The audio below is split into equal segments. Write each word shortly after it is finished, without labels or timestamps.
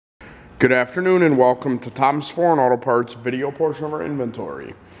Good afternoon and welcome to Tom's Foreign Auto Parts video portion of our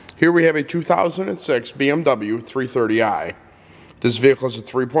inventory. Here we have a 2006 BMW 330i. This vehicle is a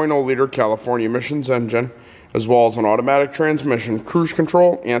 3.0 liter California emissions engine, as well as an automatic transmission, cruise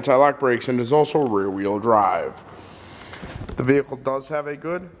control, anti-lock brakes, and is also rear wheel drive. The vehicle does have a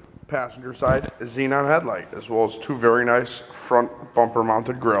good passenger side xenon headlight, as well as two very nice front bumper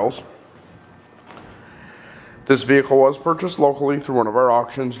mounted grills. This vehicle was purchased locally through one of our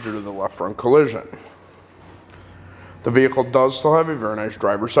auctions due to the left front collision. The vehicle does still have a very nice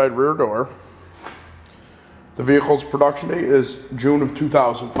driver's side rear door. The vehicle's production date is June of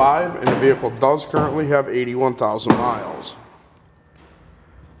 2005, and the vehicle does currently have 81,000 miles.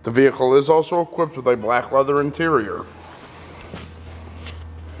 The vehicle is also equipped with a black leather interior,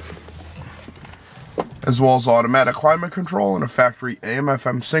 as well as automatic climate control and a factory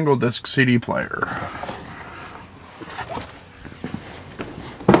AM/FM single disc CD player.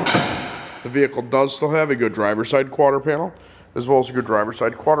 The vehicle does still have a good driver's side quarter panel, as well as a good driver's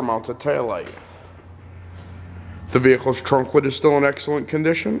side quarter mounted taillight. The vehicle's trunk lid is still in excellent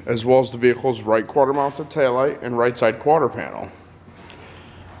condition, as well as the vehicle's right quarter mounted taillight and right side quarter panel.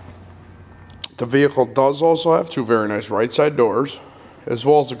 The vehicle does also have two very nice right side doors, as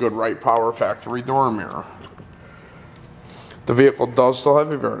well as a good right power factory door mirror. The vehicle does still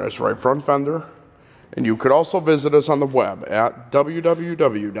have a very nice right front fender, and you could also visit us on the web at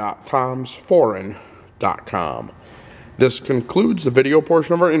www.tomsforeign.com. This concludes the video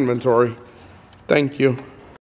portion of our inventory. Thank you.